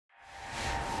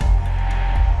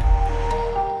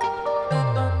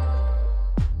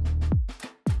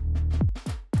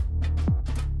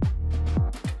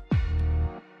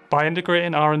By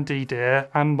integrating R&D data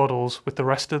and models with the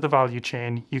rest of the value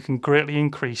chain, you can greatly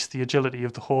increase the agility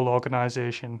of the whole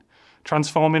organisation,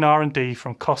 transforming R&D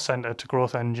from cost centre to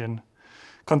growth engine.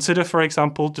 Consider, for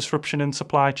example, disruption in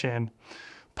supply chain.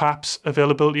 Perhaps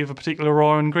availability of a particular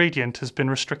raw ingredient has been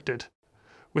restricted.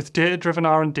 With data-driven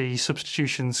R&D,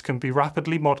 substitutions can be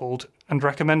rapidly modelled and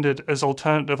recommended as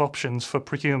alternative options for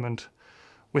procurement.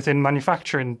 Within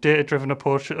manufacturing, data-driven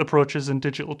approaches and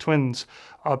digital twins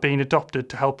are being adopted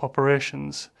to help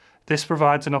operations. This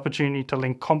provides an opportunity to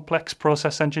link complex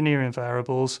process engineering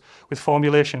variables with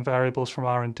formulation variables from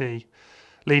R&D,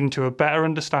 leading to a better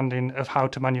understanding of how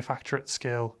to manufacture at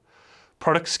scale.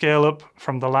 Product scale-up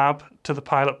from the lab to the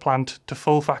pilot plant to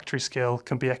full factory scale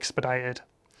can be expedited.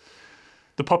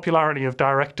 The popularity of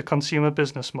direct-to-consumer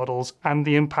business models and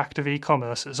the impact of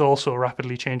e-commerce is also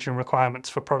rapidly changing requirements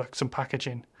for products and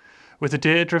packaging. With a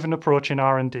data-driven approach in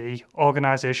R&D,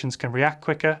 organisations can react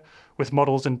quicker with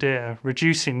models and data,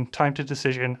 reducing time to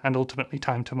decision and ultimately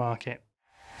time to market.